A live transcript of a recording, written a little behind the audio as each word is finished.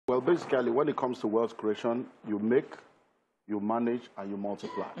Well, basically, when it comes to wealth creation, you make, you manage, and you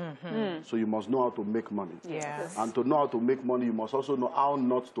multiply. So you must know how to make money. Yes. And to know how to make money, you must also know how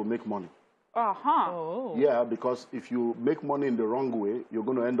not to make money. Oh. Yeah, because if you make money in the wrong way, you're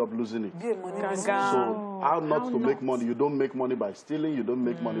going to end up losing it. So how not to make money? You don't make money by stealing. You don't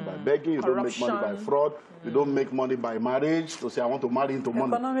make money by begging. You don't make money by fraud. You don't make money by marriage. To say, I want to marry into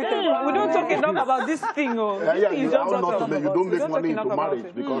money. We don't talk enough about this thing. You don't make money into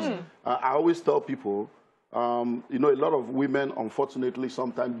marriage. Because I always tell people, you know, a lot of women, unfortunately,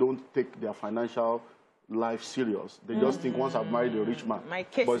 sometimes don't take their financial life serious. They just think once I've married a rich man. My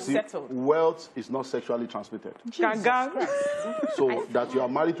case is settled. Wealth is not sexually transmitted. So that you are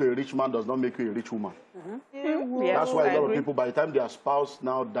married to a rich man does not make you a rich woman. That's why a lot of people, by the time their spouse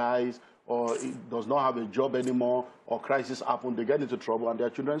now dies or does not have a job anymore or crisis happen, they get into trouble and their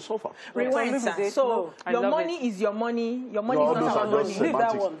children suffer. Rewind, sir. So your money is your money. Your money is not our money. Leave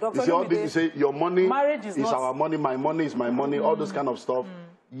that one. You see all this, you say your money is our money, my money is my money, all this kind of stuff.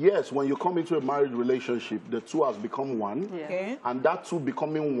 Yes, when you come into a marriage relationship, the two has become one. And that two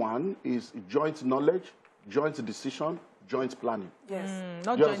becoming one is joint knowledge, joint decision, joint planning.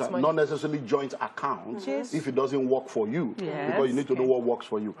 Not joint money. Not necessarily joint account if it doesn't work for you. Because you need to know what works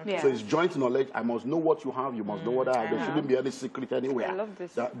for you. So it's joint knowledge. I must know what you have. You must know what I have. There shouldn't be any secret anywhere. I love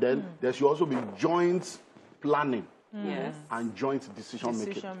this. Then there should also be joint planning. And joint decision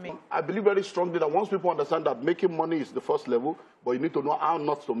making. I believe very strongly that once people understand that making money is the first level, but you need to know how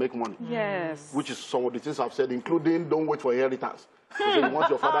not to make money. Which is some of the things I've said, including don't wait for inheritance. So you want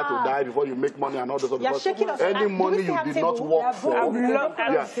your father to die before you make money and all this. Because any money you did not work for,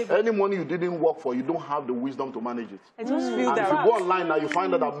 any money you didn't work for, you don't have the wisdom to manage it. I just feel and that. if you go online now, you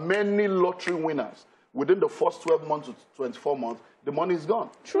find out that many lottery winners, within the first 12 months to 24 months, the money is gone.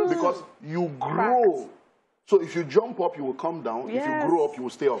 Because you grow. So if you jump up, you will come down. If you grow up, you will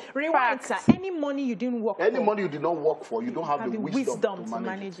stay up. Rewind, sir. Any money you didn't work for. Any money you did not work for, you don't have the wisdom to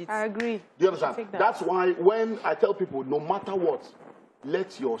manage it. I agree. Do you understand? That's why when I tell people, no matter what,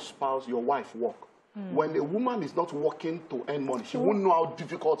 let your spouse, your wife work. When a woman is not working to earn money, she won't know how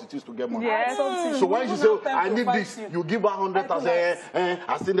difficult it is to get money. So when she says, I need this, you give her 100,000.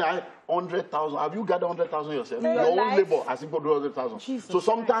 I still need 100,000. Have you gathered 100,000 yourself? Your own labor has equal to 100,000. So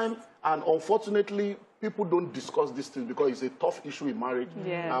sometimes, and unfortunately, people don't discuss these things because it's a tough issue in marriage.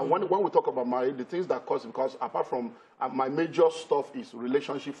 And when we talk about marriage, the things that cause, because apart from my major stuff is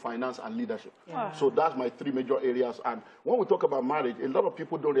relationship, finance, and leadership. So that's my three major areas. And when we talk about marriage, a lot of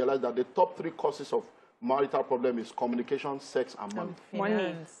people don't realize that the top three causes of marital problem is communication, sex, and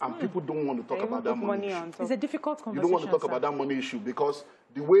money. And people don't want to talk about that money issue. It's a difficult conversation. You don't want to talk about that money issue because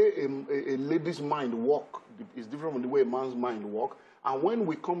the way a lady's mind works is different from the way a man's mind works. And when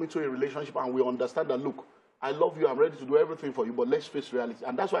we come into a relationship and we understand that, look, I love you, I'm ready to do everything for you, but let's face reality.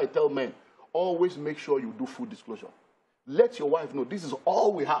 And that's why I tell men, always make sure you do full disclosure. Let your wife know this is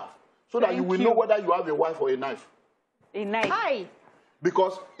all we have, so that you will know whether you have a wife or a knife. A knife. Hi.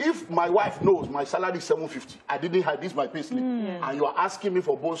 Because if my wife knows my salary is 750, I didn't hide this my payslip, and you are asking me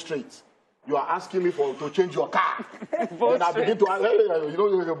for bone straight, you are asking me to change your car, and I begin to, you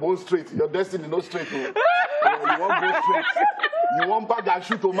know, your bone straight, your destiny not straight. You want bone straight. You want bag and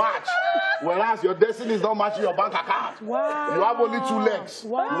shoe to match, whereas your destiny is not matching your bank account. You have only 2 legs.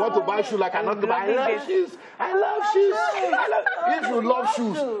 You want to buy shoes like I not to buy. I love shoes. I love shoes. If you love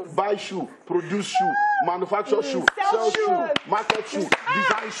shoes, buy shoe, produce shoe, manufacture shoe, sell shoe, market shoe,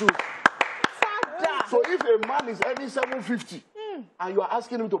 design shoe. So if a man is earning 750 and you are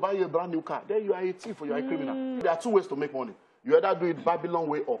asking him to buy you a brand new car, then you are a thief or you are a criminal. There are 2 ways to make money. You either do it Babylon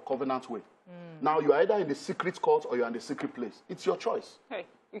way or covenant way. Now, you are either in the secret court or you are in the secret place. It's your choice. Hey,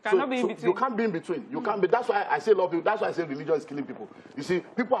 you cannot be in between. You can't be in between. You can't be. That's why I say love people. That's why I say religion is killing people. You see,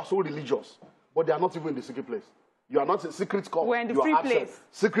 people are so religious, but they are not even in the secret place. You are not in secret court. We're in the you free are absent. place.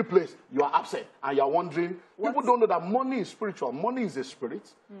 Secret place. You are absent. And you are wondering. People don't know that money is spiritual. Money is a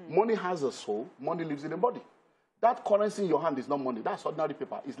spirit. Money has a soul. Money lives in a body. That currency in your hand is not money. That's ordinary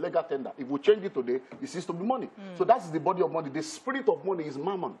paper. It's legal tender. If we change it today, it ceases to be money. So that's the body of money. The spirit of money is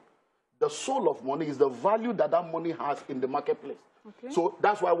mammon. The soul of money is the value that that money has in the marketplace. So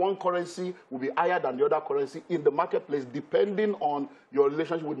that's why one currency will be higher than the other currency in the marketplace, depending on your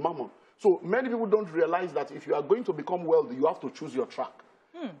relationship with mammon. So many people don't realize that if you are going to become wealthy, you have to choose your track.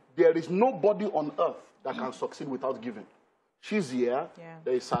 There is nobody on earth that can succeed without giving. She's here.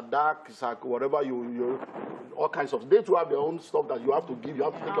 There is Sadak, whatever all kinds of. They too have their own stuff that you have to give. You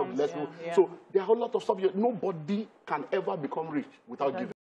have to take care of the less. So there are a lot of stuff. Nobody can ever become rich without giving.